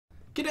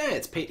G'day,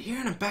 it's Pete here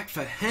and I'm back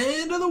for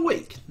Hand of the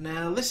Week.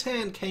 Now this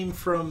hand came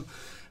from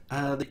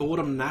the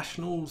Autumn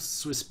Nationals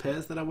Swiss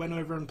pairs that I went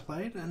over and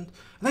played, and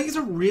I think it's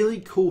a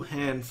really cool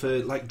hand for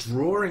like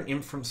drawing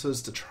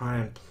inferences to try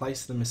and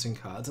place the missing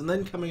cards and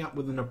then coming up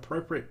with an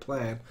appropriate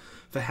plan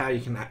for how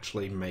you can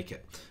actually make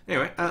it.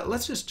 Anyway,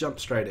 let's just jump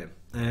straight in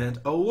and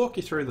I'll walk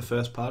you through the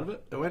first part of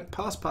it. It went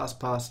pass, pass,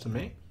 pass to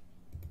me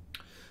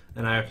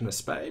and I opened a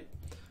spade,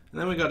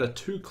 and then we got a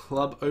 2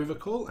 club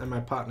overcall and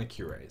my partner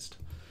Q raised.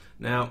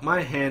 Now,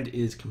 my hand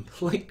is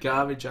complete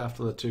garbage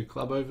after the 2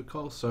 club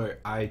overcall, so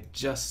I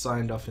just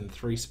signed off in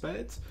 3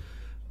 spades,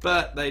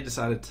 but they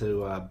decided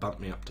to bump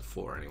me up to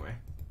 4 anyway.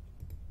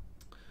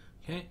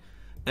 Okay,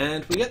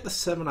 and we get the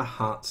 7 of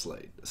hearts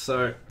lead.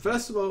 So,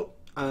 first of all,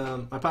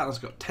 my partner's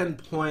got 10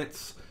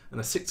 points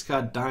and a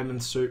 6-card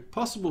diamond suit,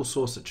 possible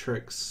source of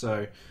tricks,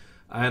 so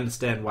I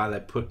understand why they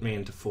put me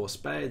into 4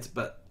 spades,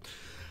 but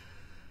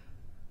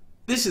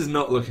this is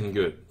not looking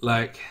good.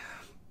 Like,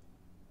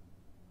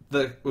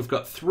 we've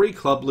got 3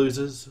 club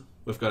losers,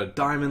 we've got a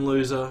diamond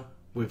loser,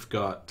 we've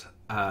got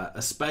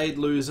a spade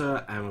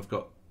loser, and we've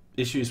got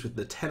issues with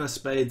the 10 of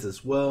spades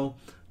as well.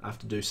 I have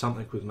to do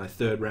something with my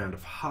 3rd round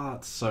of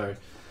hearts, so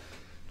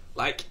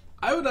like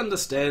I would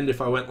understand if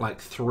I went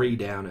like 3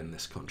 down in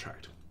this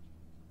contract.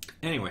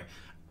 Anyway,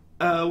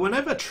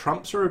 whenever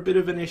trumps are a bit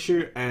of an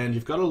issue and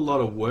you've got a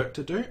lot of work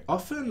to do,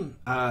 often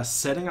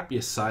setting up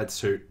your side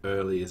suit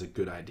early is a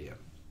good idea.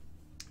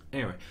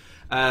 Anyway,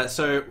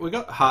 so we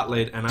got heart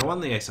lead and I won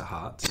the ace of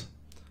hearts.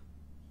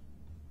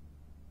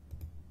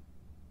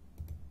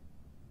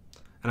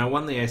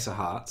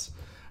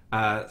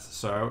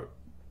 So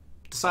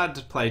decided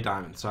to play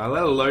diamond. So I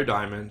let a low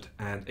diamond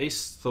and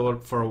ace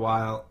thought for a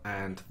while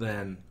and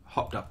then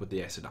hopped up with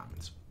the ace of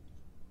diamonds.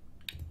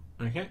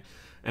 Okay,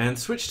 and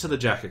switched to the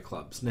jack of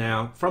clubs.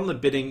 Now from the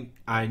bidding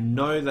I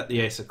know that the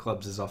ace of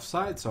clubs is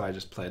offside, so I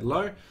just played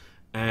low.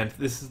 And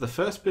this is the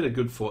first bit of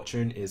good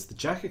fortune, is the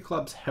jack of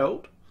clubs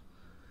held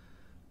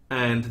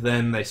and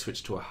then they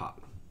switch to a heart.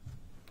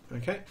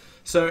 Okay,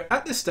 so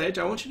at this stage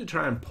I want you to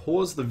try and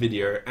pause the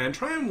video and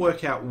try and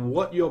work out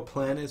what your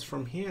plan is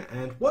from here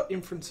and what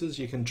inferences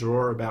you can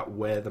draw about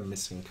where the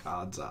missing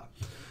cards are.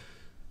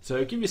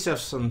 So give yourself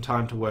some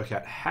time to work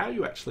out how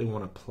you actually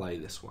want to play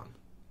this one.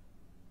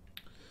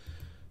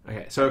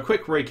 Okay, so a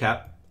quick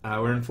recap.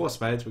 We're in 4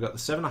 spades. We've got the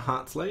 7 of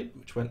hearts lead,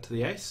 which went to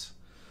the ace.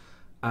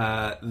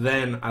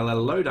 Then I let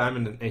a low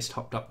diamond and ace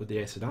hopped up with the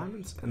ace of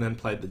diamonds, and then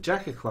played the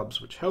jack of clubs,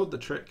 which held the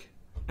trick,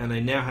 and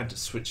they now had to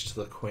switch to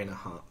the queen of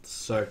hearts.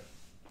 So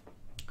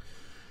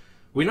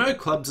we know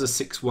clubs are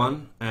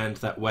 6-1 and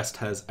that West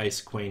has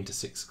ace queen to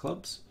 6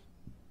 clubs,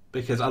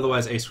 because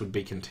otherwise ace would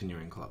be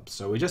continuing clubs.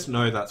 So we just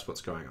know that's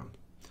what's going on.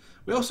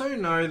 We also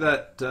know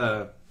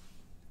that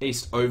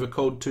East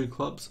overcalled 2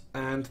 clubs,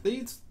 and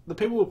the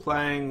people were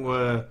playing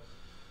were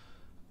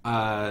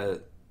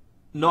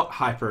not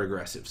hyper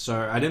aggressive,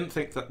 so I didn't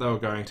think that they were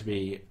going to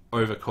be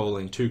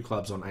overcalling 2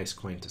 clubs on ace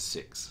queen to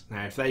 6.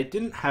 Now if they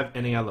didn't have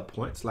any other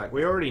points, like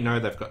we already know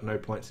they've got no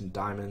points in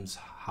diamonds,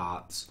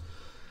 hearts,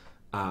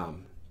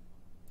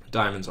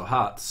 diamonds or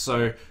hearts,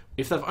 so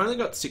if they've only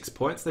got 6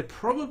 points they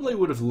probably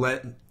would have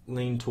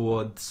leaned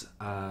towards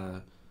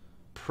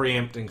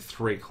preempting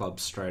 3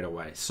 clubs straight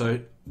away.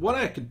 So what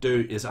I could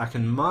do is I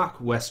can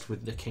mark West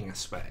with the king of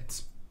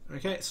spades.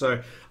 Okay,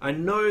 so I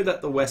know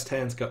that the West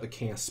hand's got the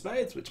king of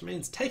spades, which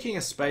means taking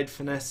a spade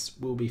finesse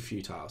will be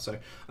futile. So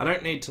I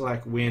don't need to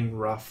like win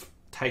rough,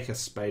 take a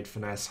spade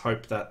finesse,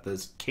 hope that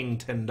there's king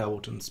 10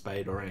 doubleton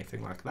spade or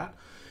anything like that,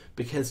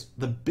 because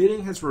the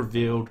bidding has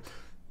revealed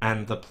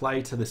and the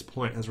play to this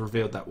point has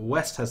revealed that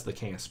West has the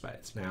king of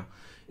spades. Now,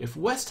 if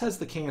West has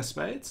the king of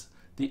spades,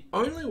 the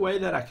only way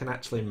that I can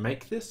actually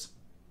make this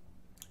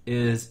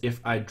is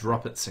if I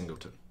drop it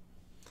singleton.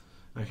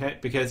 Okay,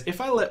 because if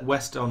I let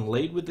West on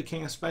lead with the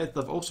king of spades,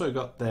 they've also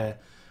got their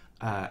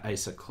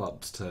ace of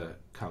clubs to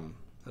come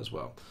as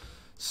well.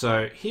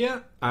 So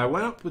here I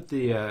went up with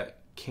the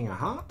king of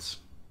hearts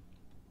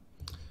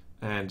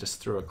and just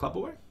threw a club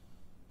away,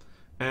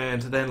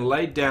 and then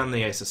laid down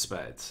the ace of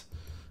spades.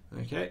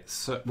 Okay,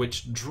 so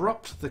which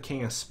dropped the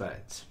king of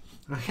spades.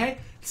 Okay,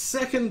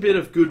 second bit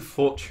of good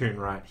fortune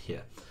right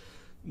here.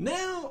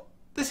 Now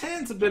this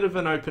hand's a bit of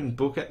an open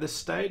book at this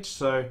stage,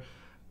 so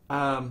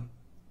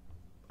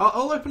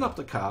I'll open up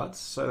the cards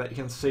so that you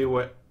can see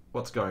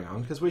what's going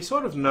on, because we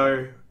sort of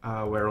know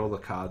where all the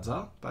cards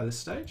are by this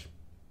stage.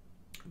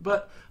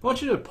 But I want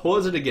you to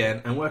pause it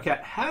again and work out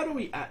how do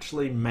we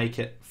actually make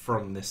it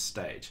from this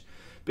stage.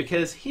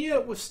 Because here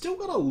we've still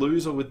got a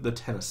loser with the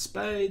 10 of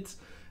spades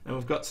and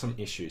we've got some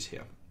issues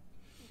here.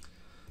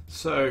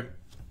 So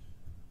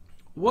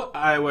what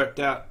I worked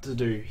out to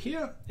do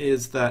here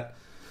is that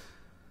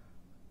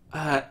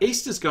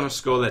East is going to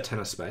score their 10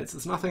 of spades.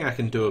 There's nothing I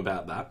can do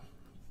about that.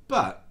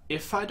 But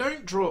if I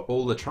don't draw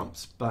all the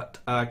trumps, but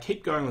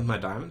keep going with my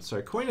diamonds,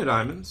 so queen of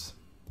diamonds,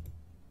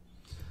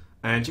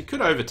 and you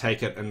could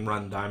overtake it and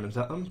run diamonds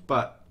at them,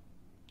 but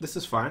this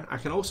is fine. I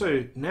can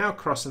also now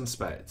cross in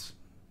spades.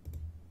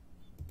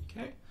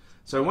 Okay,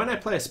 So when I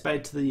play a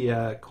spade to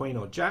the queen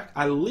or jack,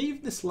 I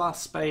leave this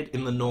last spade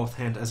in the north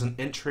hand as an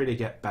entry to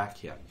get back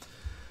here.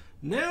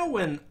 Now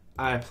when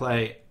I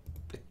play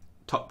the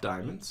top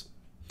diamonds,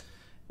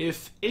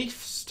 if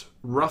East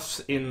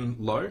roughs in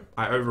low,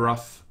 I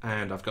over-ruff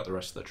and I've got the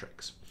rest of the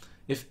tricks.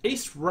 If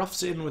East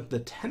roughs in with the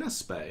 10 of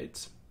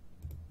spades,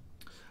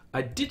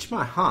 I ditch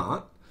my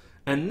heart,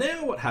 and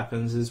now what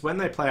happens is when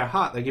they play a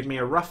heart, they give me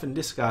a ruff and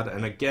discard,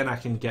 and again I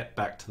can get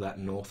back to that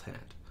north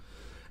hand.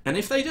 And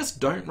if they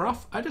just don't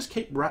ruff, I just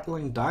keep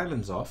rattling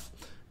diamonds off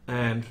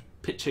and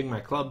pitching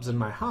my clubs and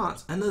my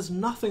hearts, and there's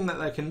nothing that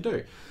they can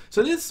do.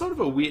 So this is sort of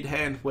a weird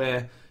hand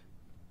where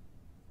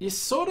you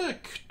sort of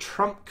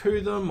trump coup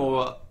them,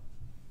 or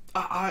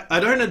I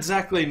don't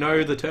exactly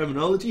know the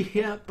terminology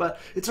here,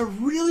 but it's a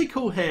really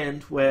cool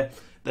hand where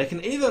they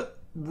can either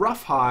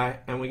ruff high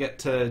and we get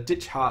to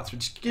ditch hearts,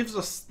 which gives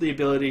us the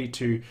ability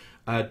to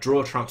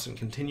draw trumps and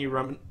continue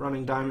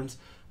running diamonds,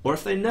 or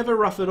if they never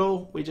ruff at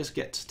all, we just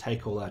get to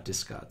take all our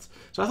discards.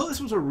 So I thought this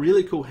was a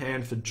really cool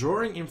hand for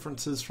drawing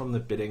inferences from the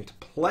bidding to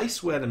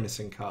place where the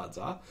missing cards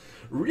are,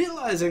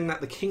 realizing that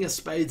the king of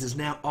spades is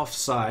now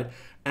offside,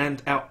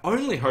 and our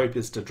only hope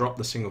is to drop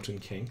the singleton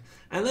king.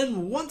 And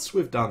then once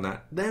we've done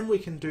that, then we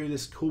can do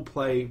this cool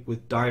play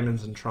with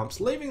diamonds and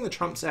trumps, leaving the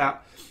trumps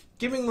out,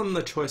 giving them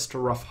the choice to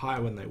ruff high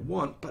when they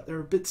want, but they're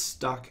a bit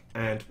stuck,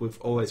 and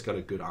we've always got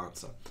a good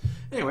answer.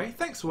 Anyway,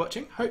 thanks for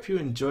watching. Hope you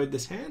enjoyed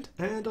this hand,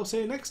 and I'll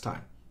see you next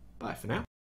time. Bye for now.